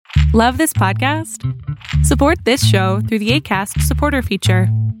Love this podcast? Support this show through the Acast supporter feature.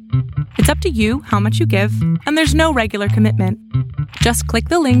 It's up to you how much you give, and there's no regular commitment. Just click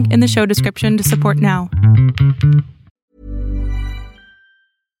the link in the show description to support now.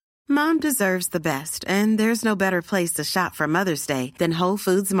 Mom deserves the best, and there's no better place to shop for Mother's Day than Whole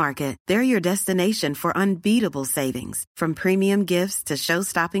Foods Market. They're your destination for unbeatable savings, from premium gifts to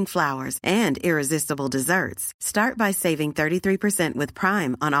show-stopping flowers and irresistible desserts. Start by saving 33% with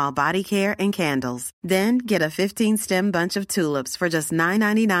Prime on all body care and candles. Then get a 15-stem bunch of tulips for just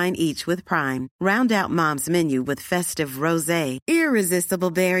 $9.99 each with Prime. Round out Mom's menu with festive rosé,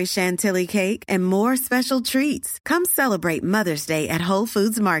 irresistible berry chantilly cake, and more special treats. Come celebrate Mother's Day at Whole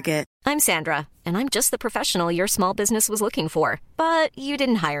Foods Market. I'm Sandra, and I'm just the professional your small business was looking for. But you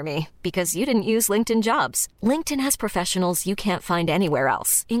didn't hire me because you didn't use LinkedIn Jobs. LinkedIn has professionals you can't find anywhere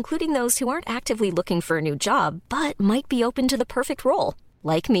else, including those who aren't actively looking for a new job, but might be open to the perfect role,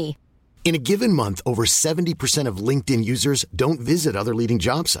 like me. In a given month, over 70% of LinkedIn users don't visit other leading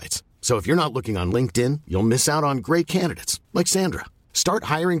job sites. So if you're not looking on LinkedIn, you'll miss out on great candidates, like Sandra. Start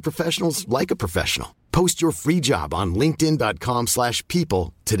hiring professionals like a professional. Post your free job on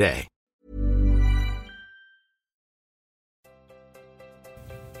linkedin.com/people today.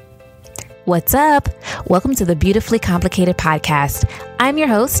 What's up? Welcome to the Beautifully Complicated podcast. I'm your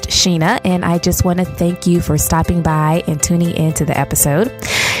host, Sheena, and I just want to thank you for stopping by and tuning into the episode.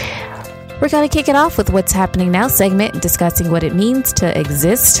 We're going to kick it off with What's Happening Now segment, discussing what it means to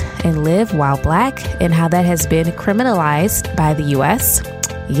exist and live while Black and how that has been criminalized by the U.S.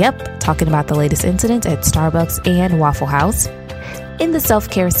 Yep, talking about the latest incidents at Starbucks and Waffle House. In the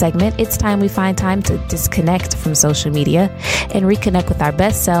self-care segment, it's time we find time to disconnect from social media and reconnect with our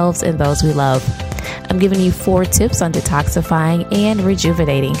best selves and those we love. I'm giving you 4 tips on detoxifying and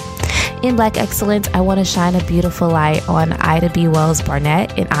rejuvenating. In Black Excellence, I want to shine a beautiful light on Ida B. Wells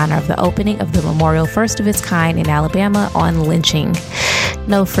Barnett in honor of the opening of the memorial first of its kind in Alabama on lynching.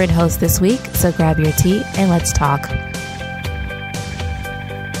 No friend host this week, so grab your tea and let's talk.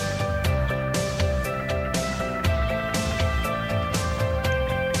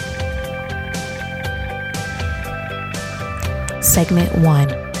 Segment 1.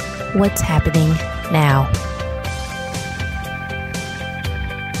 What's happening now?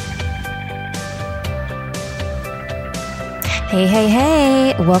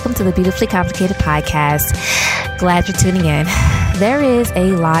 Hey. Welcome to the Beautifully Complicated podcast. Glad you're tuning in. There is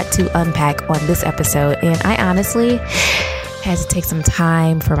a lot to unpack on this episode, and I honestly had to take some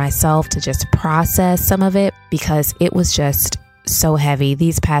time for myself to just process some of it because it was just so heavy.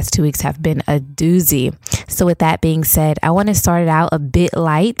 These past 2 weeks have been a doozy. So with that being said, I want to start it out a bit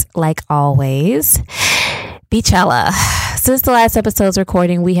light, like always. Beachella. Since the last episode's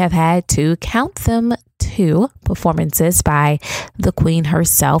recording, we have had to count them 2 performances by the queen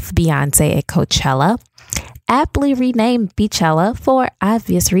herself, Beyonce, at Coachella, aptly renamed Beachella for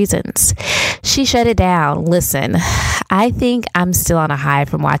obvious reasons. She shut it down. Listen, I think I'm still on a high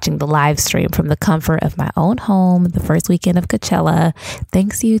from watching the live stream from the comfort of my own home the first weekend of Coachella.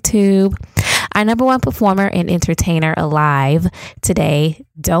 Thanks, YouTube. Our number 1 performer and entertainer alive today,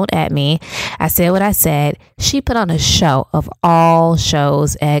 Don't At Me. I said what I said. She put on a show of all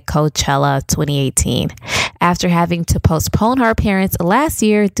shows at Coachella 2018. After having to postpone her appearance last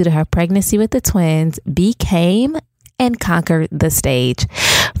year due to her pregnancy with the twins, B came and conquered the stage.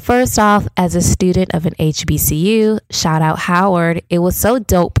 First off, as a student of an HBCU, shout out Howard, it was so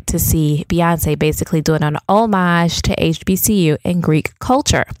dope to see Beyonce basically doing an homage to HBCU and Greek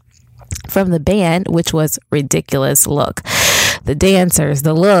culture. From the band, which was ridiculous. Look, the dancers,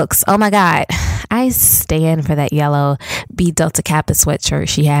 the looks. Oh my God. I stand for that yellow B Delta Kappa sweatshirt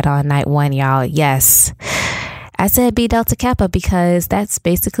she had on night 1, y'all. Yes. I said B Delta Kappa because that's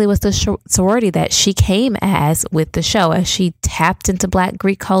basically was the sorority that she came as with the show, as she tapped into Black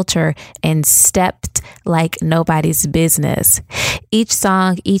Greek culture and stepped like nobody's business. Each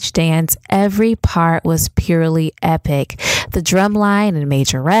song, each dance, every part was purely epic. The drum line and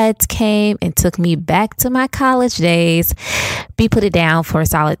majorettes came and took me back to my college days. B put it down for a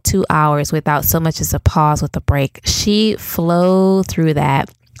solid 2 hours without so much as a pause with a break. She flowed through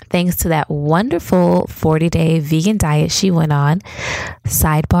that. Thanks to that wonderful 40-day vegan diet she went on.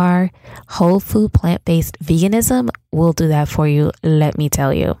 Sidebar, whole food plant-based veganism will do that for you, let me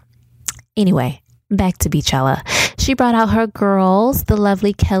tell you. Anyway, back to Beachella. She brought out her girls, the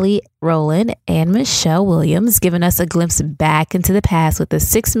lovely Kelly Rowland and Michelle Williams, giving us a glimpse back into the past with a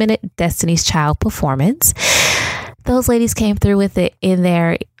 6-minute Destiny's Child performance. Those ladies came through with it in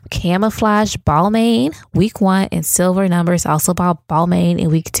their camouflage Balmain week 1 and silver numbers, also Balmain in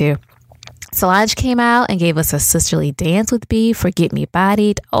week 2. Solange came out and gave us a sisterly dance with B for Get Me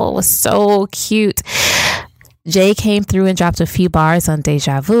Bodied. Oh, it was so cute. Jay came through and dropped a few bars on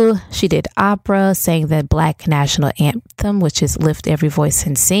Deja Vu. She did opera, sang the Black national anthem, which is Lift Every Voice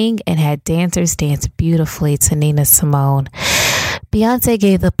and Sing, and had dancers dance beautifully to Nina Simone. Beyonce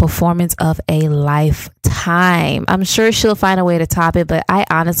gave the performance of a lifetime. I'm sure she'll find a way to top it, but I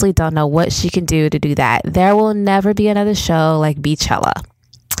honestly don't know what she can do to do that. There will never be another show like Beachella.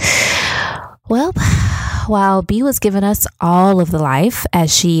 Well, while B was giving us all of the life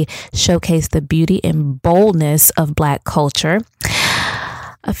as she showcased the beauty and boldness of Black culture,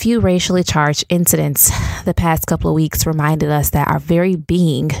 a few racially charged incidents the past couple of weeks reminded us that our very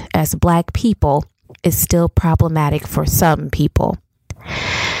being as Black people is still problematic for some people.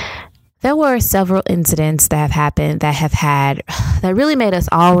 There were several incidents that have happened that really made us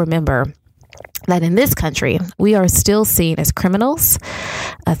all remember that in this country, we are still seen as criminals,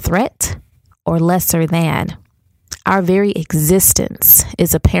 a threat, or lesser than. Our very existence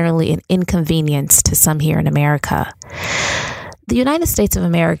is apparently an inconvenience to some here in America. The United States of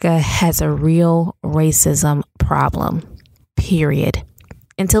America has a real racism problem, period.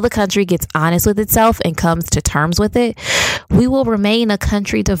 Until the country gets honest with itself and comes to terms with it, we will remain a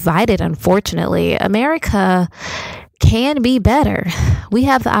country divided, unfortunately. America can be better. We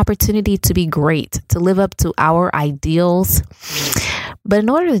have the opportunity to be great, to live up to our ideals. But in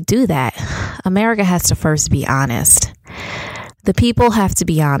order to do that, America has to first be honest. The people have to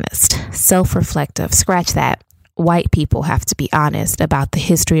be honest, self-reflective. Scratch that. White people have to be honest about the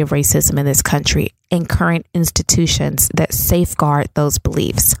history of racism in this country and current institutions that safeguard those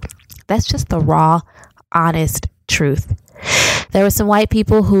beliefs. That's just the raw, honest truth. There were some white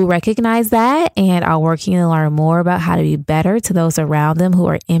people who recognize that and are working to learn more about how to be better to those around them who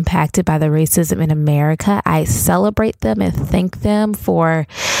are impacted by the racism in America. I celebrate them and thank them for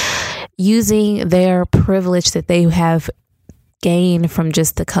using their privilege that they have gained from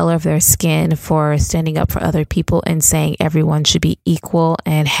just the color of their skin for standing up for other people and saying everyone should be equal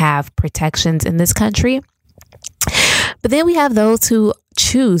and have protections in this country. But then we have those who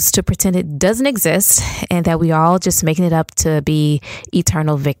choose to pretend it doesn't exist and that we all just making it up to be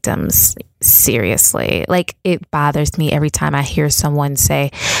eternal victims. Seriously, like, it bothers me every time I hear someone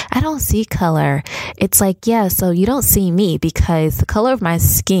say, I don't see color. It's like, yeah, so you don't see me because the color of my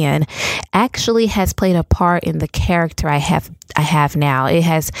skin actually has played a part in the character I have now. It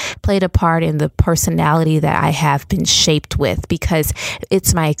has played a part in the personality that I have been shaped with because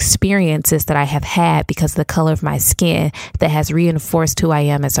it's my experiences that I have had because of the color of my skin that has reinforced who I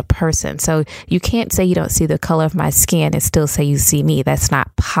am as a person. So you can't say you don't see the color of my skin and still say you see me. That's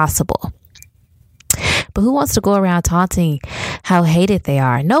not possible. But who wants to go around taunting how hated they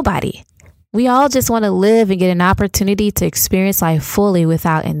are? Nobody. We all just want to live and get an opportunity to experience life fully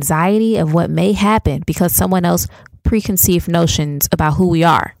without anxiety of what may happen because someone else preconceived notions about who we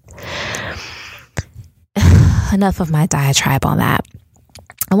are. Enough of my diatribe on that.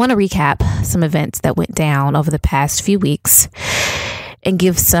 I want to recap some events that went down over the past few weeks and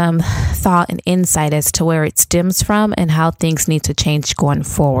give some thought and insight as to where it stems from and how things need to change going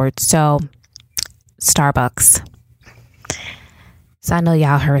forward. So, Starbucks. So I know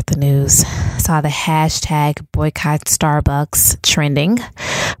y'all heard the news. Saw the hashtag boycott Starbucks trending.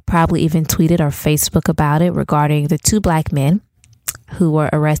 Probably even tweeted or Facebook about it regarding the two Black men who were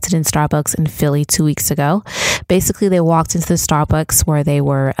arrested in Starbucks in Philly 2 weeks ago. Basically, they walked into the Starbucks where they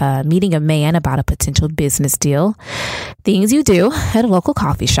were meeting a man about a potential business deal. Things you do at a local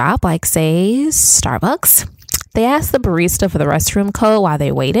coffee shop, like say Starbucks. They asked the barista for the restroom code while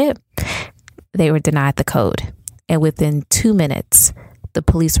they waited. They were denied the code. And within 2 minutes, the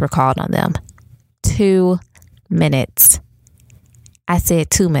police were called on them. 2 minutes. I said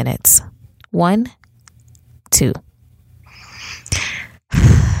 2 minutes. 1, 2.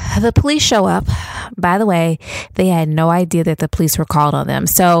 The police show up. By the way, they had no idea that the police were called on them.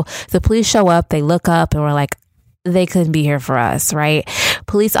 So the police show up, they look up and were like, they couldn't be here for us, right?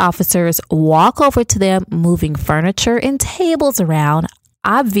 Police officers walk over to them, moving furniture and tables around,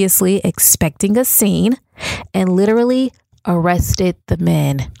 obviously expecting a scene, and literally arrested the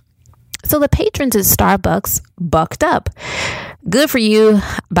men. So the patrons at Starbucks bucked up. Good for you,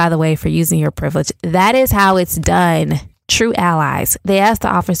 by the way, for using your privilege. That is how it's done. True allies. They asked the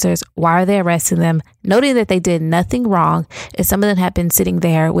officers why are they arresting them, noting that they did nothing wrong, and some of them had been sitting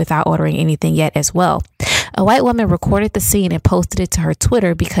there without ordering anything yet as well. A white woman recorded the scene and posted it to her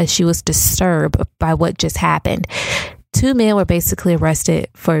Twitter because she was disturbed by what just happened. 2 men were basically arrested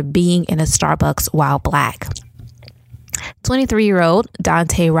for being in a Starbucks while Black. 23-year-old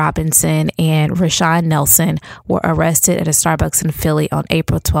Dante Robinson and Rashawn Nelson were arrested at a Starbucks in Philly on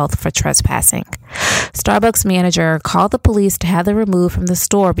April 12th for trespassing. Starbucks manager called the police to have them removed from the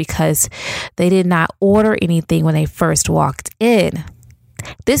store because they did not order anything when they first walked in.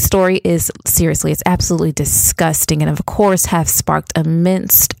 This story is seriously, it's absolutely disgusting, and of course have sparked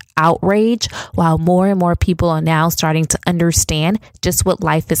immense outrage, while more and more people are now starting to understand just what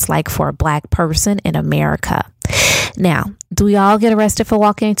life is like for a Black person in America. Now, do we all get arrested for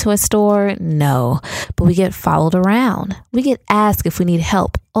walking into a store? No, but we get followed around. We get asked if we need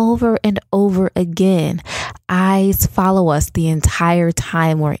help over and over again. Eyes follow us the entire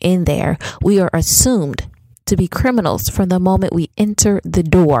time we're in there. We are assumed to be criminals from the moment we enter the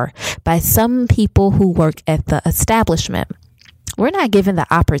door by some people who work at the establishment. We're not given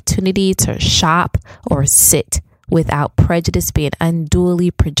the opportunity to shop or sit without prejudice being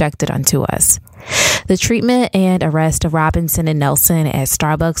unduly projected onto us. The treatment and arrest of Robinson and Nelson at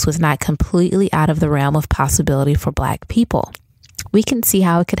Starbucks was not completely out of the realm of possibility for Black people. We can see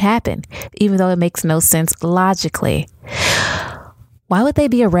how it could happen, even though it makes no sense logically. Why would they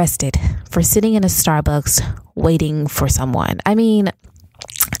be arrested for sitting in a Starbucks waiting for someone? I mean,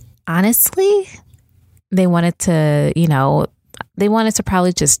 honestly, they wanted to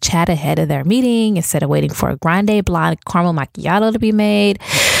probably just chat ahead of their meeting instead of waiting for a grande blonde caramel macchiato to be made.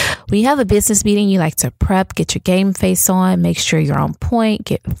 When you have a business meeting, you like to prep, get your game face on, make sure you're on point,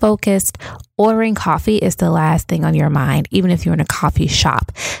 get focused. Ordering coffee is the last thing on your mind, even if you're in a coffee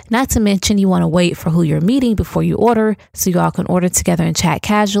shop. Not to mention, you want to wait for who you're meeting before you order so you all can order together and chat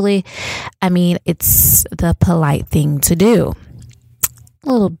casually. I mean, it's the polite thing to do. A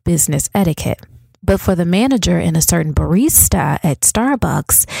little business etiquette. But for the manager and a certain barista at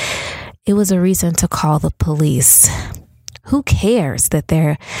Starbucks, it was a reason to call the police. Who cares that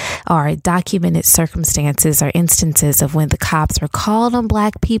there are documented circumstances or instances of when the cops are called on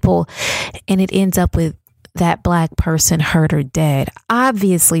Black people and it ends up with that Black person hurt or dead?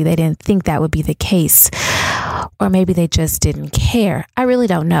 Obviously, they didn't think that would be the case, or maybe they just didn't care. I really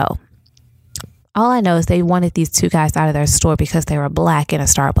don't know. All I know is they wanted these two guys out of their store because they were Black in a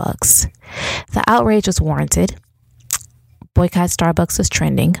Starbucks. The outrage was warranted. Boycott Starbucks was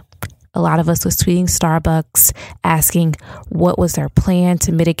trending. A lot of us was tweeting Starbucks asking what was their plan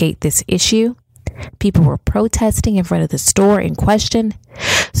to mitigate this issue. People were protesting in front of the store in question.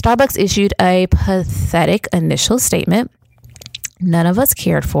 Starbucks issued a pathetic initial statement. None of us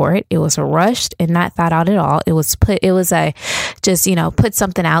cared for it. It was rushed and not thought out at all. It was put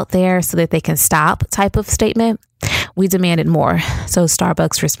something out there so that they can stop type of statement. We demanded more, so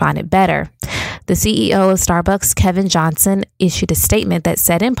Starbucks responded better. The CEO of Starbucks, Kevin Johnson, issued a statement that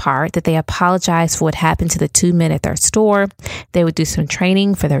said in part that they apologized for what happened to the two men at their store. They would do some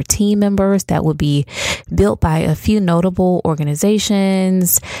training for their team members that would be built by a few notable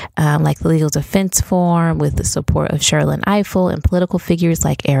organizations, like the Legal Defense Forum, with the support of Sherlyn Ifill and political figures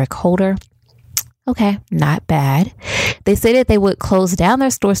like Eric Holder. Okay, not bad. They stated they would close down their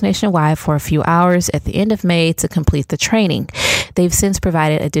stores nationwide for a few hours at the end of May to complete the training. They've since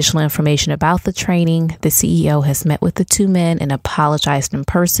provided additional information about the training. The CEO has met with the two men and apologized in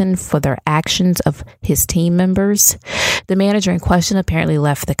person for their actions of his team members. The manager in question apparently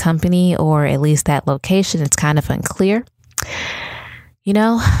left the company, or at least that location. It's kind of unclear. You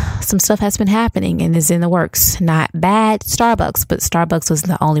know, some stuff has been happening and is in the works. Not bad Starbucks, but Starbucks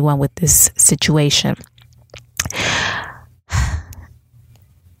wasn't the only one with this situation.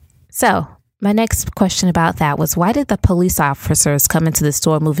 So my next question about that was, why did the police officers come into the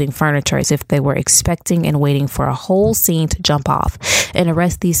store moving furniture as if they were expecting and waiting for a whole scene to jump off and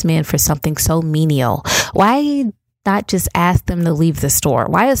arrest these men for something so menial? Why not just ask them to leave the store?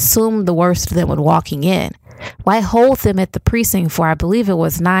 Why assume the worst of them when walking in? Why hold them at the precinct for, I believe it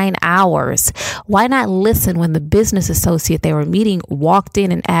was 9 hours? Why not listen when the business associate they were meeting walked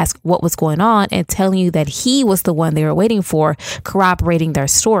in and asked what was going on and telling you that he was the one they were waiting for, corroborating their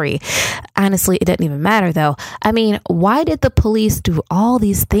story? Honestly, it doesn't even matter though. I mean, why did the police do all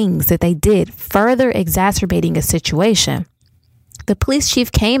these things that they did, further exacerbating a situation? The police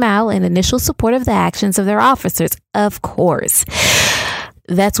chief came out in initial support of the actions of their officers. Of course,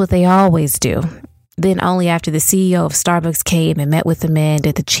 that's what they always do. Then only after the CEO of Starbucks came and met with the men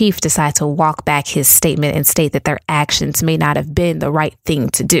did the chief decide to walk back his statement and state that their actions may not have been the right thing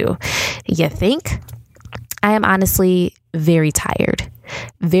to do. You think? I am honestly very tired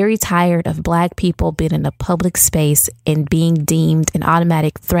of Black people being in a public space and being deemed an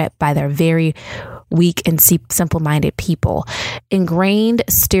automatic threat by their very weak and simple-minded people. Ingrained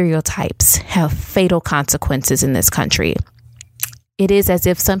stereotypes have fatal consequences in this country. It is as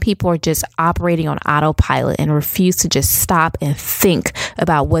if some people are just operating on autopilot and refuse to just stop and think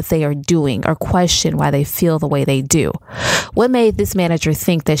about what they are doing or question why they feel the way they do. What made this manager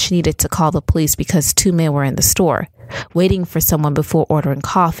think that she needed to call the police because 2 men were in the store, waiting for someone before ordering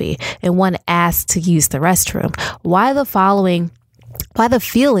coffee, and one asked to use the restroom? Why the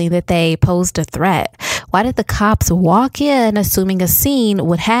feeling that they posed a threat? Why did the cops walk in assuming a scene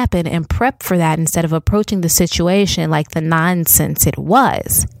would happen and prep for that instead of approaching the situation like the nonsense it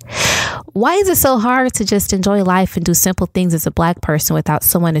was? Why is it so hard to just enjoy life and do simple things as a Black person without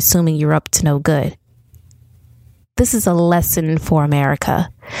someone assuming you're up to no good? This is a lesson for America.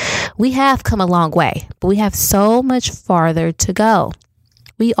 We have come a long way, but we have so much farther to go.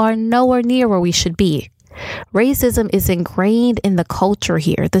 We are nowhere near where we should be. Racism is ingrained in the culture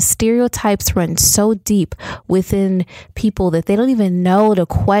here. The stereotypes run so deep within people that they don't even know to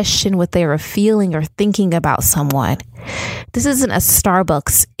question what they are feeling or thinking about someone. This isn't a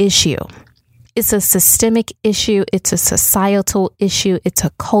Starbucks issue. It's a systemic issue. It's a societal issue. It's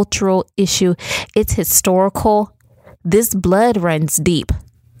a cultural issue. It's historical. This blood runs deep.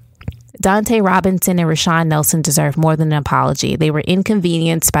 Dante Robinson and Rashawn Nelson deserve more than an apology. They were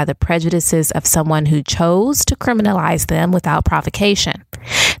inconvenienced by the prejudices of someone who chose to criminalize them without provocation.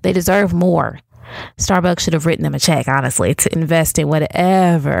 They deserve more. Starbucks should have written them a check, honestly, to invest in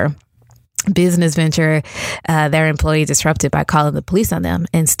whatever business venture their employee disrupted by calling the police on them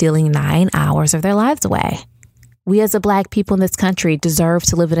and stealing 9 hours of their lives away. We as a Black people in this country deserve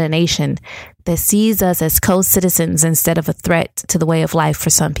to live in a nation that sees us as co-citizens instead of a threat to the way of life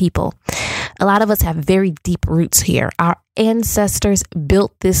for some people. A lot of us have very deep roots here. Our ancestors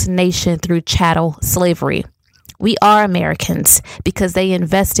built this nation through chattel slavery. We are Americans because they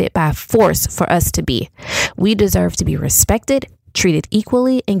invested by force for us to be. We deserve to be respected, treated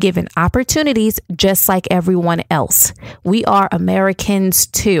equally, and given opportunities just like everyone else. We are Americans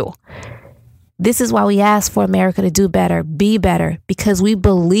too. This is why we ask for America to do better, be better, because we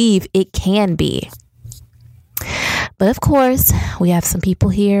believe it can be. But of course, we have some people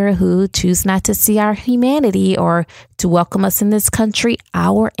here who choose not to see our humanity or to welcome us in this country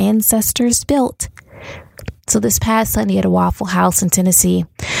our ancestors built. So this past Sunday at a Waffle House in Tennessee,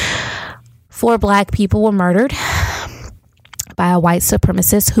 4 Black people were murdered by a white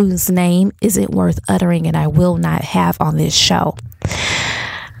supremacist whose name isn't worth uttering and I will not have on this show.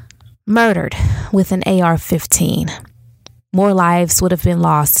 Murdered with an AR-15. More lives would have been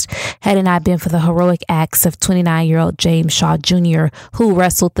lost had it not been for the heroic acts of 29-year-old James Shaw Jr., who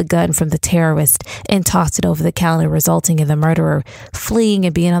wrestled the gun from the terrorist and tossed it over the counter, resulting in the murderer fleeing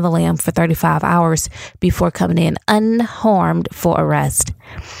and being on the lam for 35 hours before coming in unharmed for arrest.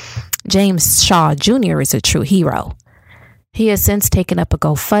 James Shaw Jr. is a true hero. He has since taken up a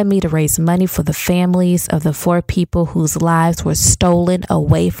GoFundMe to raise money for the families of the 4 people whose lives were stolen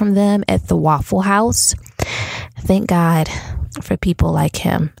away from them at the Waffle House. Thank God for people like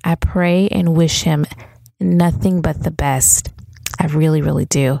him. I pray and wish him nothing but the best. I really, really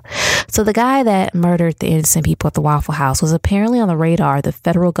do. So the guy that murdered the innocent people at the Waffle House was apparently on the radar of the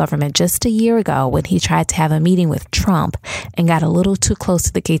federal government just a year ago when he tried to have a meeting with Trump and got a little too close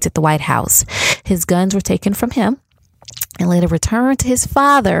to the gates at the White House. His guns were taken from him and later returned to his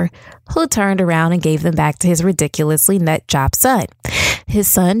father, who turned around and gave them back to his ridiculously nut job son. His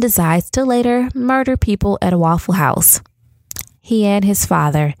son decides to later murder people at a Waffle House. He and his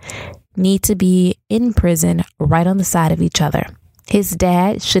father need to be in prison right on the side of each other. His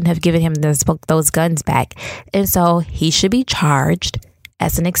dad shouldn't have given him those guns back, and so he should be charged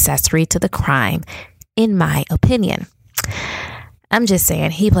as an accessory to the crime, in my opinion. I'm just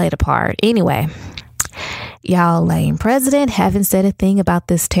saying, he played a part. Anyway, y'all lame president haven't said a thing about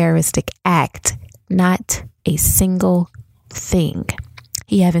this terroristic act. Not a single thing.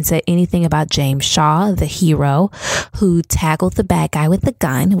 He haven't said anything about James Shaw, the hero, who tackled the bad guy with the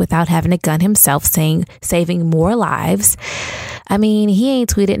gun without having a gun himself, saving more lives. I mean, he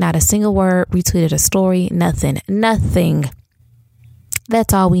ain't tweeted not a single word, retweeted a story, nothing.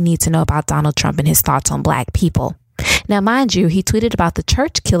 That's all we need to know about Donald Trump and his thoughts on Black people. Now, mind you, he tweeted about the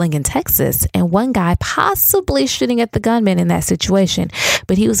church killing in Texas and one guy possibly shooting at the gunman in that situation,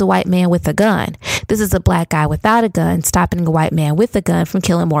 but he was a white man with a gun. This is a Black guy without a gun stopping a white man with a gun from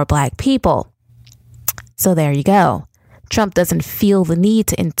killing more Black people. So there you go. Trump doesn't feel the need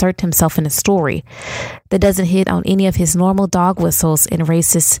to insert himself in a story that doesn't hit on any of his normal dog whistles and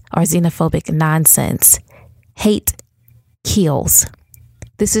racist or xenophobic nonsense. Hate kills.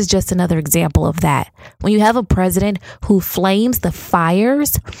 This is just another example of that. When you have a president who flames the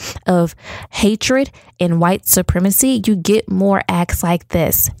fires of hatred and white supremacy, you get more acts like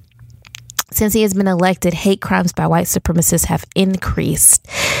this. Since he has been elected, hate crimes by white supremacists have increased.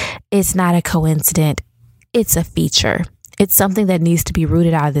 It's not a coincidence. It's a feature. It's something that needs to be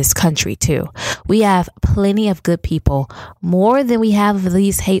rooted out of this country, too. We have plenty of good people, more than we have of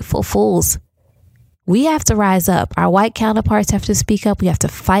these hateful fools. We have to rise up. Our white counterparts have to speak up. We have to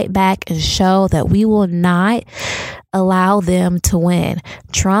fight back and show that we will not allow them to win.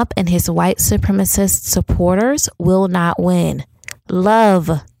 Trump and his white supremacist supporters will not win. Love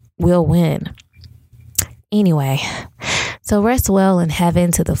will win. Anyway, so rest well in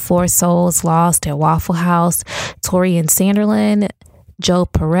heaven to the 4 souls lost at Waffle House, Torian Sanderlin, Joe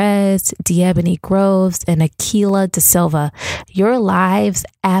Perez, D'Ebony Groves, and Aquila Da Silva. Your lives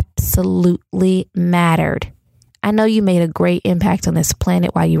absolutely mattered. I know you made a great impact on this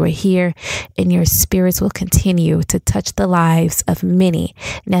planet while you were here, and your spirits will continue to touch the lives of many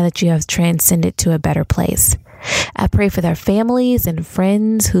now that you have transcended to a better place. I pray for their families and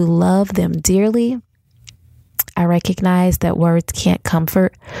friends who love them dearly. I recognize that words can't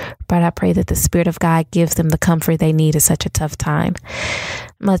comfort, but I pray that the Spirit of God gives them the comfort they need at such a tough time.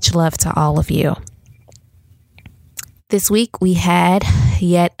 Much love to all of you. This week, we had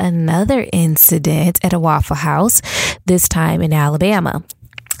yet another incident at a Waffle House, this time in Alabama.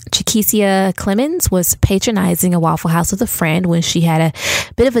 Chakesia Clemons was patronizing a Waffle House with a friend when she had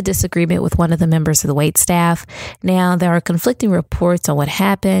a bit of a disagreement with one of the members of the wait staff. Now, there are conflicting reports on what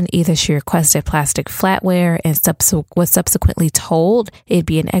happened. Either she requested plastic flatware and was subsequently told it'd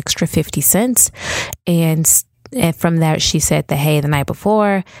be an extra 50 cents. And from that, she said that, hey, the night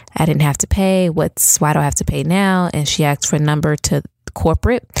before, I didn't have to pay. Why do I have to pay now? And she asked for a number to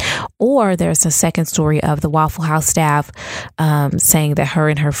corporate. Or there's a second story of the Waffle House staff saying that her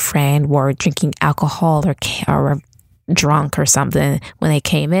and her friend were drinking alcohol or drunk or something when they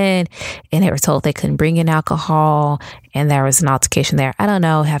came in, and they were told they couldn't bring in alcohol, and there was an altercation there. I don't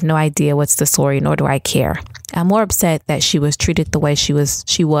know, have no idea what's the story, nor do I care. I'm more upset that she was treated the way she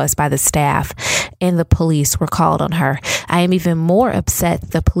was by the staff, and the police were called on her. I am even more upset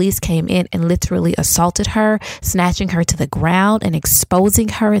that the police came in and literally assaulted her, snatching her to the ground and exposing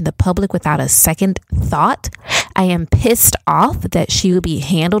her in the public without a second thought. I am pissed off that she would be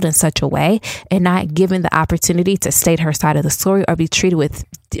handled in such a way and not given the opportunity to state her side of the story or be treated with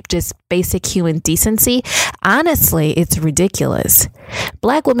just basic human decency. Honestly, it's ridiculous.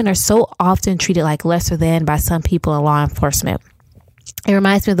 Black women are so often treated like lesser than by some people in law enforcement. It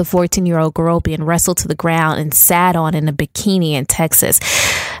reminds me of the 14-year-old girl being wrestled to the ground and sat on in a bikini in Texas.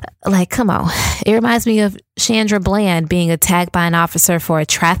 Like, come on. It reminds me of Chandra Bland being attacked by an officer for a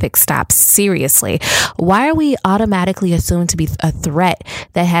traffic stop. Seriously. Why are we automatically assumed to be a threat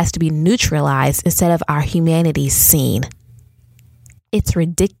that has to be neutralized instead of our humanity seen? It's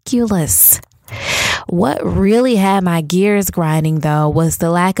ridiculous. What really had my gears grinding, though, was the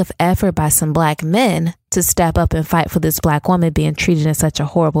lack of effort by some black men to step up and fight for this black woman being treated in such a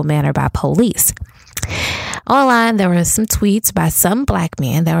horrible manner by police. Online, there were some tweets by some black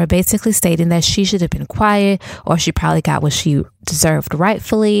men that were basically stating that she should have been quiet, or she probably got what she deserved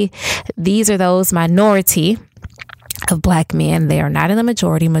rightfully. These are those minority of black men. They are not in the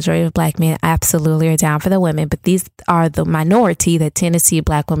majority. Majority of black men absolutely are down for the women, but these are the minority that tend to see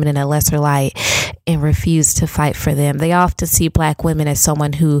black women in a lesser light and refuse to fight for them. They often see black women as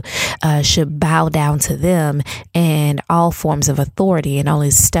someone who should bow down to them and all forms of authority and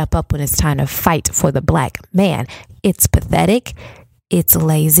only step up when it's time to fight for the black man. It's pathetic. It's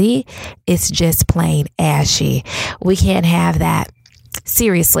lazy. It's just plain ashy. We can't have that.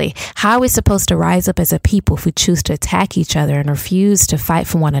 Seriously, how are we supposed to rise up as a people who choose to attack each other and refuse to fight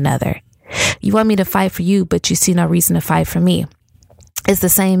for one another? You want me to fight for you, but you see no reason to fight for me. It's the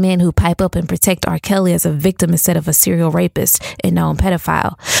same men who pipe up and protect R. Kelly as a victim instead of a serial rapist and known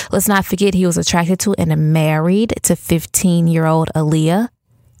pedophile. Let's not forget he was attracted to and married to 15-year-old Aaliyah.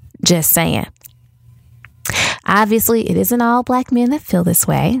 Just saying. Obviously, it isn't all black men that feel this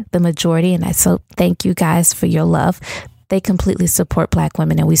way. The majority, and so thank you guys for your love. They completely support black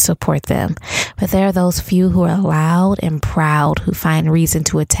women and we support them. But there are those few who are loud and proud who find reason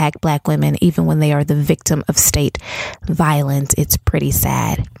to attack black women even when they are the victim of state violence. It's pretty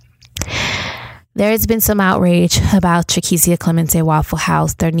sad. There has been some outrage about Chakesia Clemons at Waffle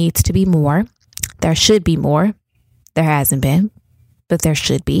House. There needs to be more. There should be more. There hasn't been, but there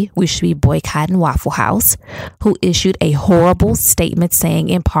should be. We should be boycotting Waffle House, who issued a horrible statement saying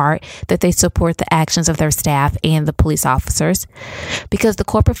in part that they support the actions of their staff and the police officers. Because the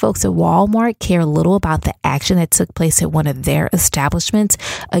corporate folks at Walmart care little about the action that took place at one of their establishments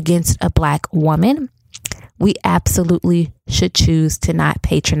against a black woman, we absolutely should choose to not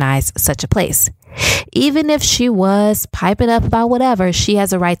patronize such a place. Even if she was piping up about whatever, she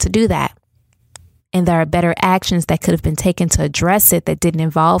has a right to do that. And there are better actions that could have been taken to address it that didn't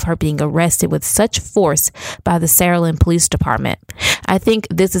involve her being arrested with such force by the Saraland Police Department. I think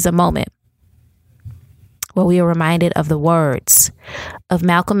this is a moment where we are reminded of the words of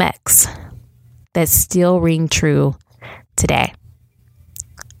Malcolm X that still ring true today.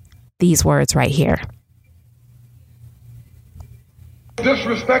 These words right here.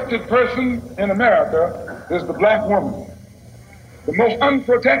 Disrespected person in America is the black woman. The most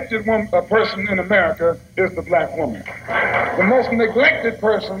unprotected person in America is the black woman. The most neglected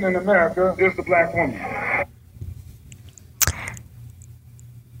person in America is the black woman.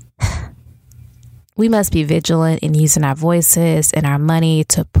 We must be vigilant in using our voices and our money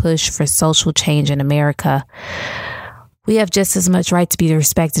to push for social change in America. We have just as much right to be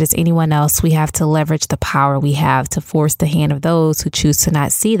respected as anyone else. We have to leverage the power we have to force the hand of those who choose to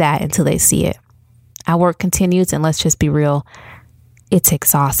not see that until they see it. Our work continues, and let's just be real. It's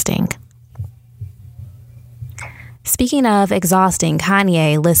exhausting. Speaking of exhausting,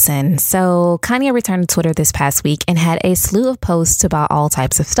 Kanye, listen. So Kanye returned to Twitter this past week and had a slew of posts about all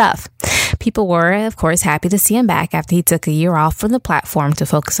types of stuff. People were, of course, happy to see him back after he took a year off from the platform to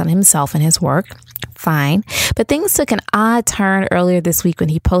focus on himself and his work. Fine. But things took an odd turn earlier this week when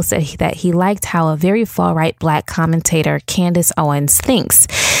he posted that he liked how a very far-right black commentator, Candace Owens, thinks.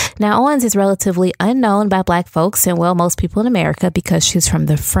 Now, Owens is relatively unknown by black folks and, well, most people in America because she's from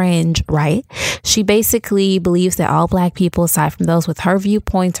the fringe right. She basically believes that all black people, aside from those with her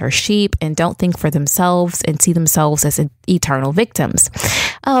viewpoints, are sheep and don't think for themselves and see themselves as eternal victims.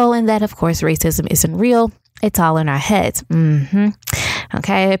 Oh, and that, of course, racism isn't real. It's all in our heads.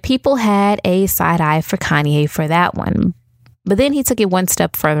 Okay, people had a side eye for Kanye for that one. But then he took it one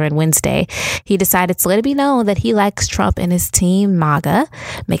step further on Wednesday. He decided to let it be known that he likes Trump and his team MAGA,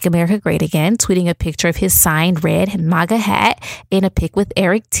 Make America Great Again, tweeting a picture of his signed red MAGA hat in a pic with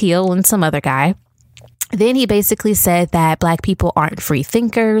Eric Thiel and some other guy. Then he basically said that black people aren't free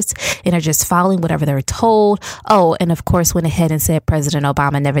thinkers and are just following whatever they're told. Oh, and of course went ahead and said President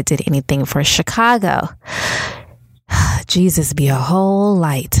Obama never did anything for Chicago. Jesus be a whole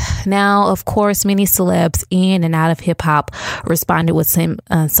light. Now, of course, many celebs in and out of hip hop responded with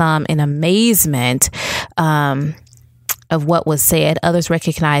some in amazement of what was said. Others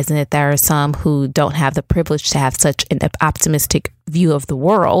recognizing that there are some who don't have the privilege to have such an optimistic view of the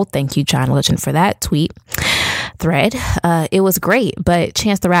world. Thank you, John Legend, for that tweet thread. It was great, but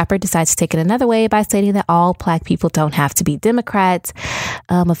Chance the Rapper decides to take it another way by stating that all black people don't have to be Democrats.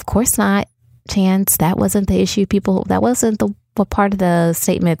 Of course not. Chance, that wasn't the issue. That wasn't the part of the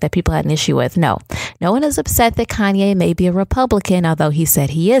statement that people had an issue with. No one is upset that Kanye may be a Republican, although he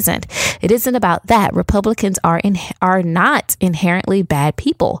said he isn't. It isn't about that. Republicans are not inherently bad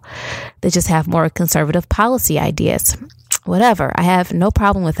people. They just have more conservative policy ideas. Whatever. I have no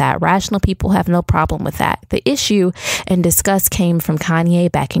problem with that. Rational people have no problem with that. The issue and disgust came from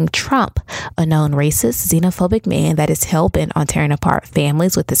Kanye backing Trump, a known racist, xenophobic man that is hell-bent on tearing apart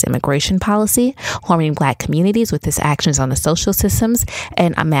families with his immigration policy, harming black communities with his actions on the social systems,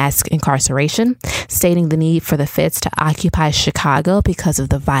 and a mass incarceration, stating the need for the feds to occupy Chicago because of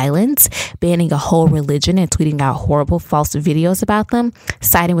the violence, banning a whole religion and tweeting out horrible false videos about them,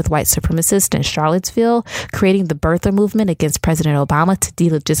 siding with white supremacists in Charlottesville, creating the birther movement against President Obama to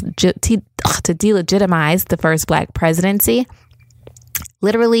delegitimize the first black presidency,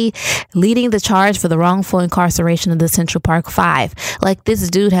 literally leading the charge for the wrongful incarceration of the Central Park Five. Like, this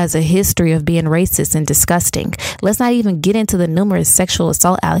dude has a history of being racist and disgusting. Let's not even get into the numerous sexual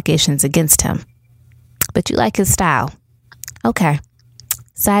assault allegations against him. But you like his style. Okay.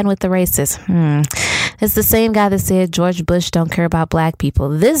 Siding with the racist. It's the same guy that said George Bush don't care about black people.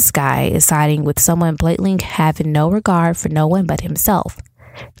 This guy is siding with someone blatantly having no regard for no one but himself.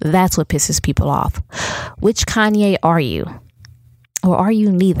 That's what pisses people off. Which Kanye are you? Or are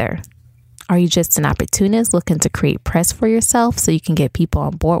you neither? Are you just an opportunist looking to create press for yourself so you can get people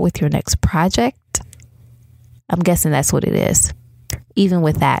on board with your next project? I'm guessing that's what it is. Even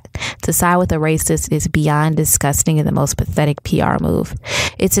with that, to side with a racist is beyond disgusting and the most pathetic PR move.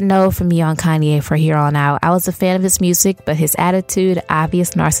 It's a no from me on Kanye for here on out. I was a fan of his music, but his attitude,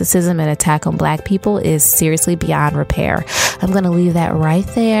 obvious narcissism, and attack on black people is seriously beyond repair. I'm going to leave that right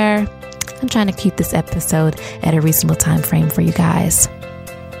there. I'm trying to keep this episode at a reasonable time frame for you guys.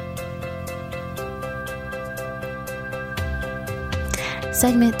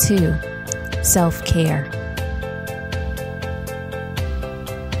 Segment 2, self-care.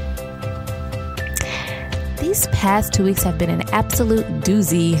 these past 2 weeks have been an absolute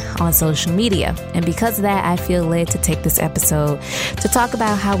doozy on social media. And because of that, I feel led to take this episode to talk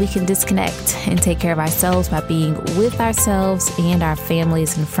about how we can disconnect and take care of ourselves by being with ourselves and our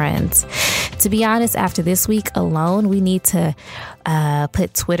families and friends. To be honest, after this week alone, we need to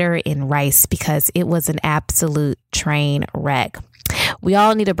put Twitter in rice because it was an absolute train wreck. We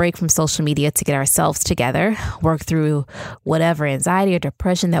all need a break from social media to get ourselves together, work through whatever anxiety or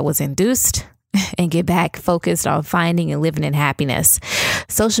depression that was induced, and get back focused on finding and living in happiness.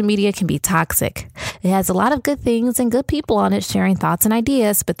 Social media can be toxic. It has a lot of good things and good people on it sharing thoughts and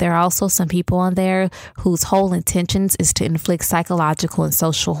ideas, but there are also some people on there whose whole intentions is to inflict psychological and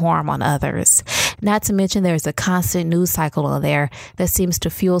social harm on others. Not to mention there's a constant news cycle on there that seems to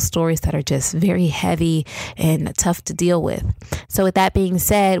fuel stories that are just very heavy and tough to deal with. So with that being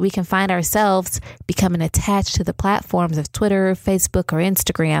said, we can find ourselves becoming attached to the platforms of Twitter, Facebook, or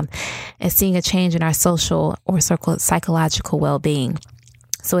Instagram and seeing a change in our social or psychological well-being.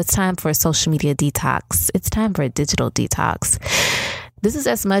 So it's time for a social media detox. It's time for a digital detox. This is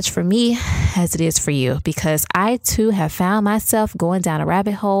as much for me as it is for you because I too have found myself going down a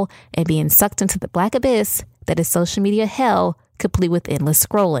rabbit hole and being sucked into the black abyss that is social media hell, complete with endless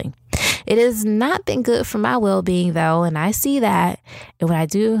scrolling. It has not been good for my well-being though, and I see that. And when I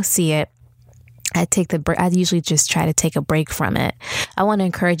do see it, I usually just try to take a break from it. I want to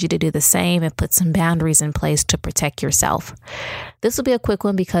encourage you to do the same and put some boundaries in place to protect yourself. This will be a quick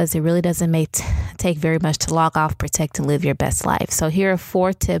one because it really doesn't take very much to log off, protect, and live your best life. So here are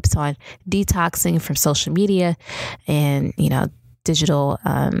 4 tips on detoxing from social media and, digital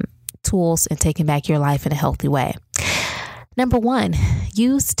tools and taking back your life in a healthy way. Number 1,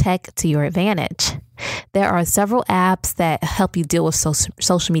 use tech to your advantage. There are several apps that help you deal with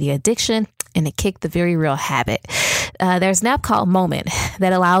social media addiction and to kick the very real habit. There's an app called Moment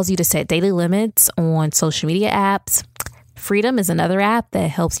that allows you to set daily limits on social media apps. Freedom is another app that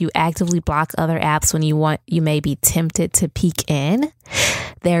helps you actively block other apps when you may be tempted to peek in.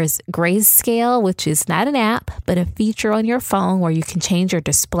 There's Grayscale, which is not an app, but a feature on your phone where you can change your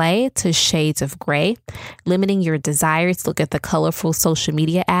display to shades of gray, limiting your desire to look at the colorful social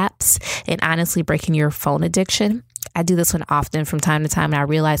media apps and honestly breaking your phone addiction. I do this one often from time to time, and I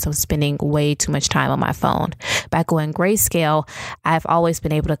realize I'm spending way too much time on my phone. By going Grayscale, I've always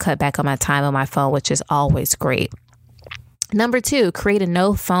been able to cut back on my time on my phone, which is always great. Number 2, create a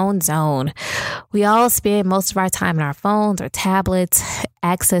no phone zone. We all spend most of our time on our phones or tablets,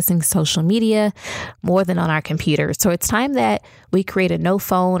 accessing social media more than on our computers. So it's time that we create a no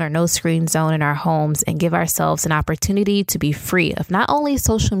phone or no screen zone in our homes and give ourselves an opportunity to be free of not only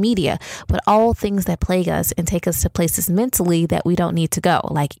social media, but all things that plague us and take us to places mentally that we don't need to go,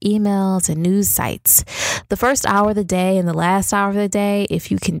 like emails and news sites. The first hour of the day and the last hour of the day,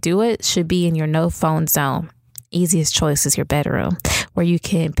 if you can do it, should be in your no phone zone. Easiest choice is your bedroom, where you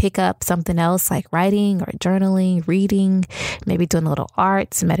can pick up something else like writing or journaling, reading, maybe doing a little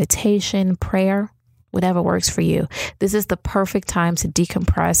art, some meditation, prayer, whatever works for you. This is the perfect time to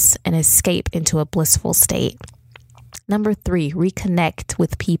decompress and escape into a blissful state. Number 3, reconnect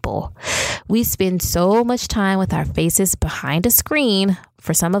with people. We spend so much time with our faces behind a screen.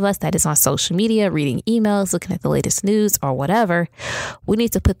 For some of us, that is on social media, reading emails, looking at the latest news or whatever. We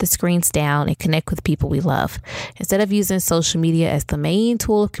need to put the screens down and connect with people we love. Instead of using social media as the main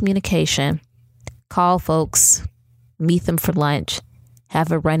tool of communication, call folks, meet them for lunch,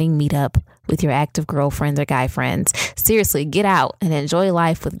 have a running meetup with your active girlfriends or guy friends. Seriously, get out and enjoy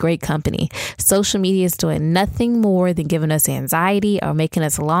life with great company. Social media is doing nothing more than giving us anxiety or making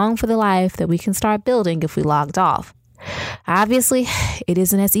us long for the life that we can start building if we logged off. Obviously, it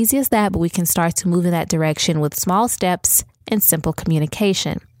isn't as easy as that, but we can start to move in that direction with small steps and simple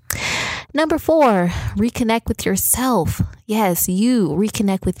communication. Number 4, reconnect with yourself. Yes, you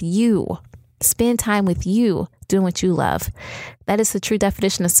reconnect with you. Spend time with you, doing what you love. That is the true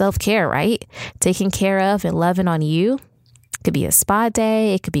definition of self-care, right? Taking care of and loving on you. It could be a spa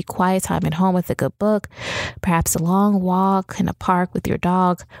day. It could be quiet time at home with a good book, perhaps a long walk in a park with your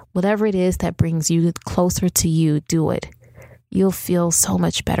dog. Whatever it is that brings you closer to you, do it. You'll feel so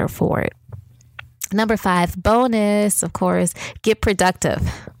much better for it. Number 5, bonus, of course, get productive.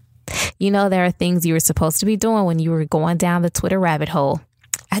 There are things you were supposed to be doing when you were going down the Twitter rabbit hole.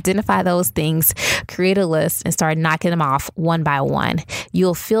 Identify those things, create a list, and start knocking them off one by one.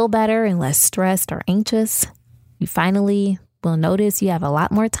 You'll feel better and less stressed or anxious. You finally will notice you have a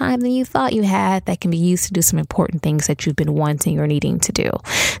lot more time than you thought you had that can be used to do some important things that you've been wanting or needing to do.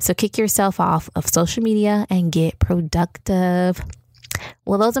 So kick yourself off of social media and get productive.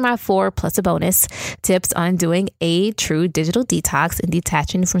 Well, those are my 4 plus a bonus tips on doing a true digital detox and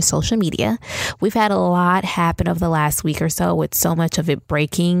detaching from social media. We've had a lot happen over the last week or so with so much of it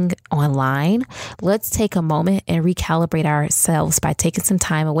breaking online. Let's take a moment and recalibrate ourselves by taking some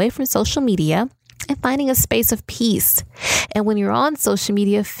time away from social media and finding a space of peace. And when you're on social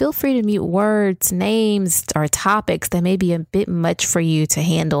media, feel free to mute words, names, or topics that may be a bit much for you to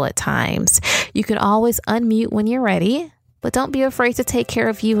handle at times. You can always unmute when you're ready, but don't be afraid to take care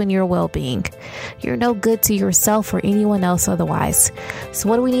of you and your well-being. You're no good to yourself or anyone else otherwise. So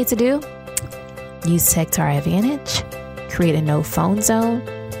what do we need to do? Use tech to our advantage, create a no phone zone,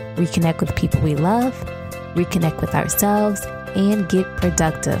 reconnect with people we love, reconnect with ourselves, and get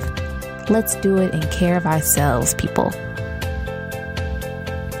productive. Let's do it and care of ourselves, people.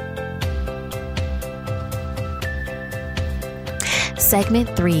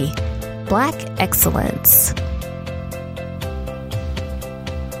 Segment 3, Black Excellence.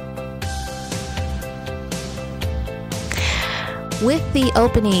 With the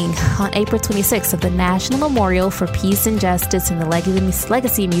opening on April 26th of the National Memorial for Peace and Justice in the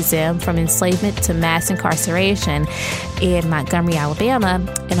Legacy Museum from Enslavement to Mass Incarceration in Montgomery, Alabama,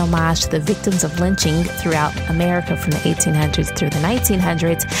 in homage to the victims of lynching throughout America from the 1800s through the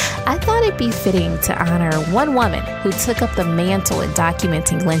 1900s, I thought it'd be fitting to honor one woman who took up the mantle in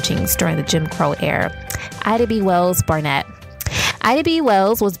documenting lynchings during the Jim Crow era, Ida B. Wells Barnett. Ida B.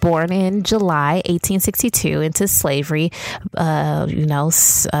 Wells was born in July 1862 into slavery,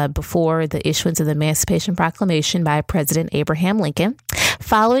 before the issuance of the Emancipation Proclamation by President Abraham Lincoln.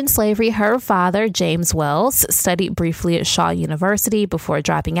 Following slavery, her father, James Wells, studied briefly at Shaw University before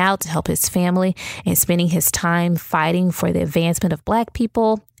dropping out to help his family and spending his time fighting for the advancement of Black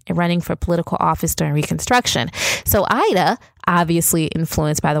people and running for political office during Reconstruction. So Ida, obviously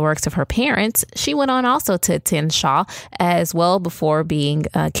influenced by the works of her parents, she went on also to attend Shaw as well before being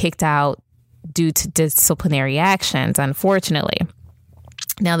kicked out due to disciplinary actions, unfortunately.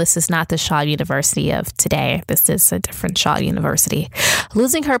 Now, this is not the Shaw University of today. This is a different Shaw University.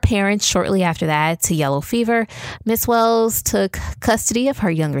 Losing her parents shortly after that to yellow fever, Miss Wells took custody of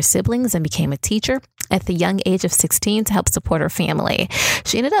her younger siblings and became a teacher at the young age of 16 to help support her family.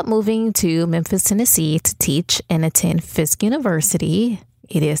 She ended up moving to Memphis, Tennessee to teach and attend Fisk University.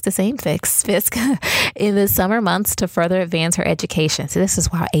 It is the same Fisk in the summer months to further advance her education. So this is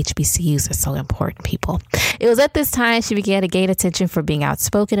why HBCUs are so important, people. It was at this time she began to gain attention for being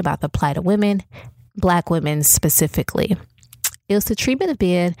outspoken about the plight of women, Black women specifically. It was the treatment of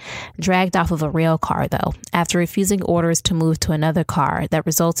being dragged off of a rail car, though, after refusing orders to move to another car that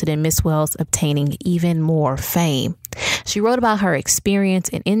resulted in Miss Wells obtaining even more fame. She wrote about her experience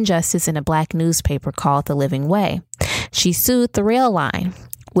and injustice in a Black newspaper called The Living Way. She sued the rail line,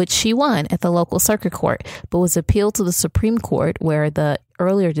 which she won at the local circuit court, but was appealed to the Supreme Court, where the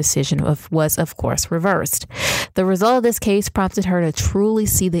earlier decision was, of course, reversed. The result of this case prompted her to truly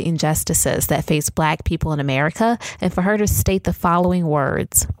see the injustices that face Black people in America, and for her to state the following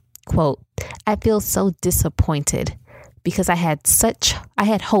words, quote, "I feel so disappointed because I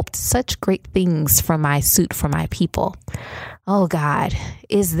had hoped such great things from my suit for my people. Oh God,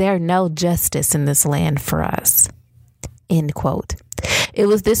 is there no justice in this land for us?" End quote. It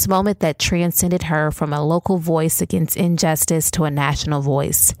was this moment that transcended her from a local voice against injustice to a national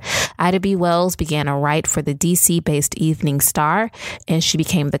voice. Ida B. Wells began to write for the DC-based Evening Star, and she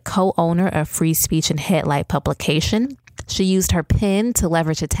became the co-owner of Free Speech and Headlight publication. She used her pen to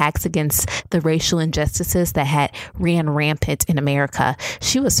leverage attacks against the racial injustices that had ran rampant in America.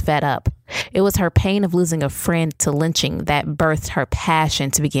 She was fed up. It was her pain of losing a friend to lynching that birthed her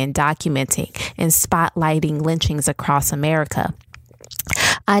passion to begin documenting and spotlighting lynchings across America.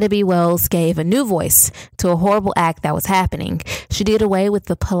 Ida B. Wells gave a new voice to a horrible act that was happening. She did away with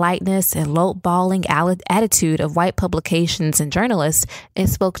the politeness and lowballing attitude of white publications and journalists and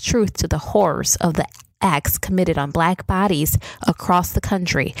spoke truth to the horrors of the acts committed on Black bodies across the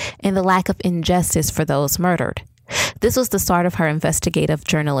country and the lack of injustice for those murdered. This was the start of her investigative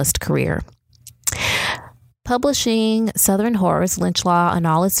journalist career. Publishing Southern Horrors, Lynch Law in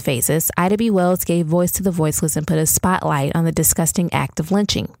All Its Phases, Ida B. Wells gave voice to the voiceless and put a spotlight on the disgusting act of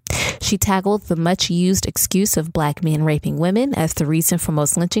lynching. She tackled the much-used excuse of Black men raping women as the reason for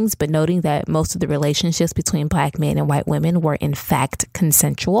most lynchings, but noting that most of the relationships between Black men and white women were in fact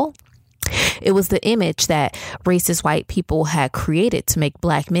consensual. It was the image that racist white people had created to make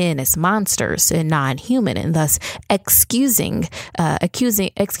black men as monsters and non-human, and thus excusing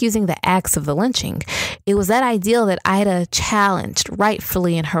the acts of the lynching. It was that ideal that Ida challenged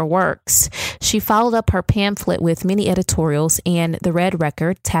rightfully in her works. She followed up her pamphlet with many editorials and The Red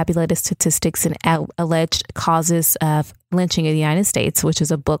Record, Tabulated Statistics and Alleged Causes of Lynching in the United States, which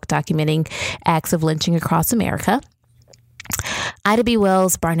is a book documenting acts of lynching across America. Ida B.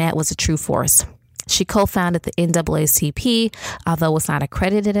 Wells Barnett was a true force. She co-founded the NAACP, although was not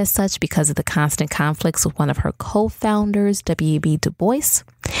accredited as such because of the constant conflicts with one of her co-founders, W.E.B. Du Bois.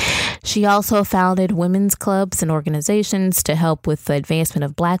 She also founded women's clubs and organizations to help with the advancement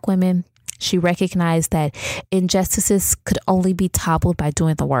of black women. She recognized that injustices could only be toppled by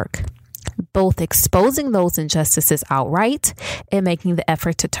doing the work, both exposing those injustices outright and making the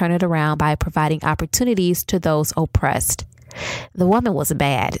effort to turn it around by providing opportunities to those oppressed. The woman was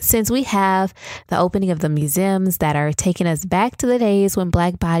bad. Since we have the opening of the museums that are taking us back to the days when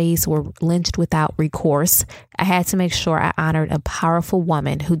black bodies were lynched without recourse, I had to make sure I honored a powerful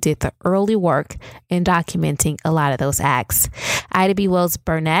woman who did the early work in documenting a lot of those acts. Ida B. Wells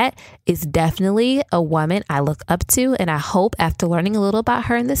Barnett is definitely a woman I look up to, and I hope after learning a little about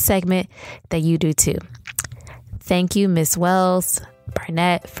her in this segment that you do too. Thank you, Miss Wells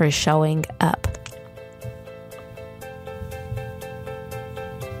Barnett, for showing up.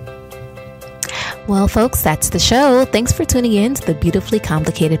 Well, folks, that's the show. Thanks for tuning in to the Beautifully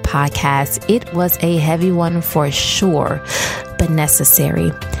Complicated podcast. It was a heavy one for sure, but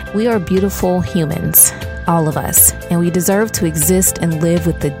necessary. We are beautiful humans, all of us, and we deserve to exist and live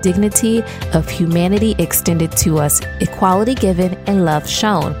with the dignity of humanity extended to us, equality given, and love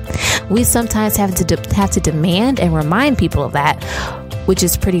shown. We sometimes have to demand and remind people of that, which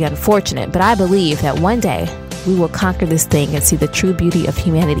is pretty unfortunate, but I believe that one day we will conquer this thing and see the true beauty of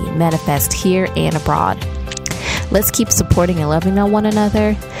humanity manifest here and abroad. Let's keep supporting and loving on one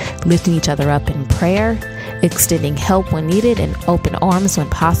another, lifting each other up in prayer, extending help when needed, and open arms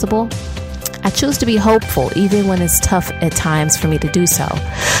when possible. I choose to be hopeful even when it's tough at times for me to do so.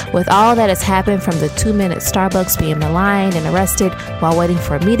 With all that has happened, from the 2-minute Starbucks being maligned and arrested while waiting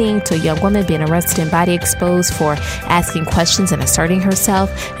for a meeting, to a young woman being arrested and body exposed for asking questions and asserting herself,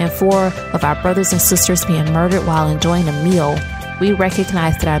 and 4 of our brothers and sisters being murdered while enjoying a meal, we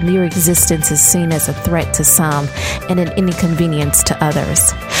recognize that our mere existence is seen as a threat to some and an inconvenience to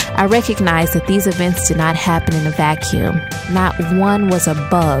others. I recognize that these events did not happen in a vacuum. Not one was a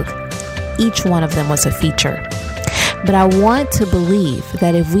bug. Each one of them was a feature. But I want to believe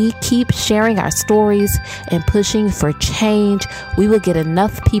that if we keep sharing our stories and pushing for change, we will get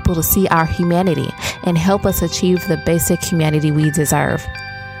enough people to see our humanity and help us achieve the basic humanity we deserve.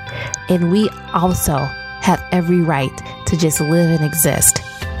 And we also have every right to just live and exist.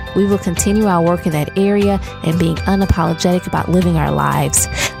 We will continue our work in that area and being unapologetic about living our lives.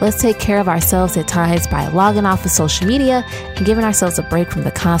 Let's take care of ourselves at times by logging off of social media and giving ourselves a break from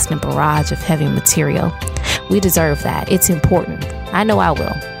the constant barrage of heavy material. We deserve that. It's important. I know I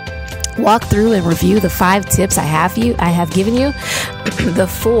will. Walk through and review the 5 tips I have given you, the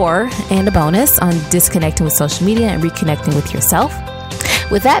 4 and a bonus on disconnecting with social media and reconnecting with yourself.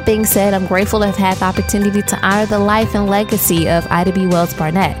 With that being said, I'm grateful to have had the opportunity to honor the life and legacy of Ida B. Wells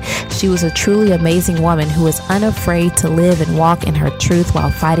Barnett. She was a truly amazing woman who was unafraid to live and walk in her truth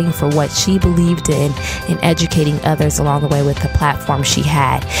while fighting for what she believed in and educating others along the way with the platform she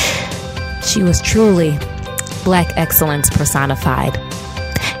had. She was truly Black excellence personified.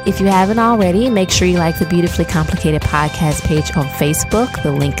 If you haven't already, make sure you like the Beautifully Complicated podcast page on Facebook.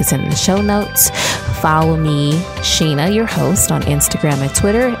 The link is in the show notes. Follow me, Sheena, your host, on Instagram and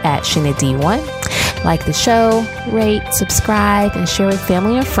Twitter at SheenaD1. Like the show, rate, subscribe, and share with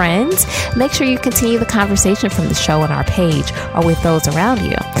family and friends. Make sure you continue the conversation from the show on our page or with those around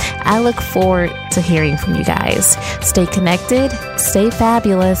you. I look forward to hearing from you guys. Stay connected, stay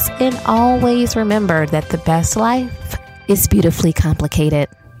fabulous, and always remember that the best life is beautifully complicated.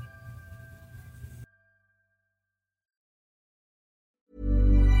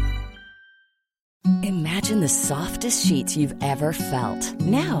 Imagine the softest sheets you've ever felt.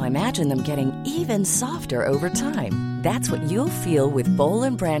 Now imagine them getting even softer over time. That's what you'll feel with Boll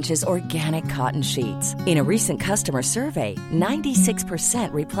 & Branch's organic cotton sheets. In a recent customer survey,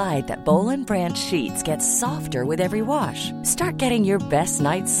 96% replied that Boll & Branch sheets get softer with every wash. Start getting your best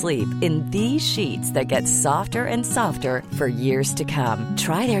night's sleep in these sheets that get softer and softer for years to come.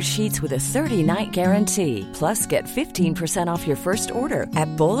 Try their sheets with a 30-night guarantee. Plus, get 15% off your first order at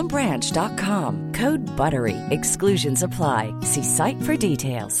bollandbranch.com. Code BUTTERY. Exclusions apply. See site for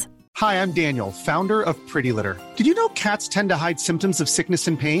details. Hi, I'm Daniel, founder of Pretty Litter. Did you know cats tend to hide symptoms of sickness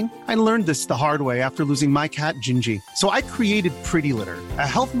and pain? I learned this the hard way after losing my cat, Gingy. So I created Pretty Litter, a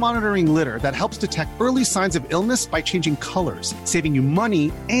health monitoring litter that helps detect early signs of illness by changing colors, saving you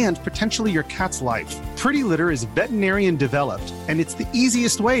money and potentially your cat's life. Pretty Litter is veterinarian developed, and it's the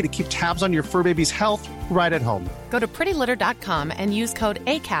easiest way to keep tabs on your fur baby's health right at home. Go to prettylitter.com and use code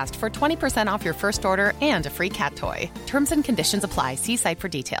ACAST for 20% off your first order and a free cat toy. Terms and conditions apply. See site for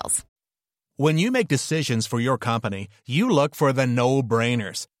details. When you make decisions for your company, you look for the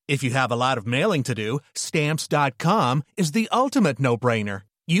no-brainers. If you have a lot of mailing to do, Stamps.com is the ultimate no-brainer.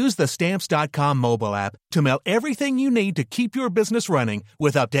 Use the Stamps.com mobile app to mail everything you need to keep your business running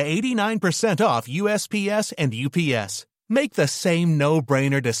with up to 89% off USPS and UPS. Make the same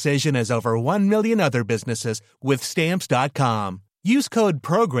no-brainer decision as over 1 million other businesses with Stamps.com. Use code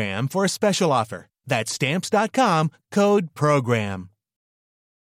PROGRAM for a special offer. That's Stamps.com, code PROGRAM.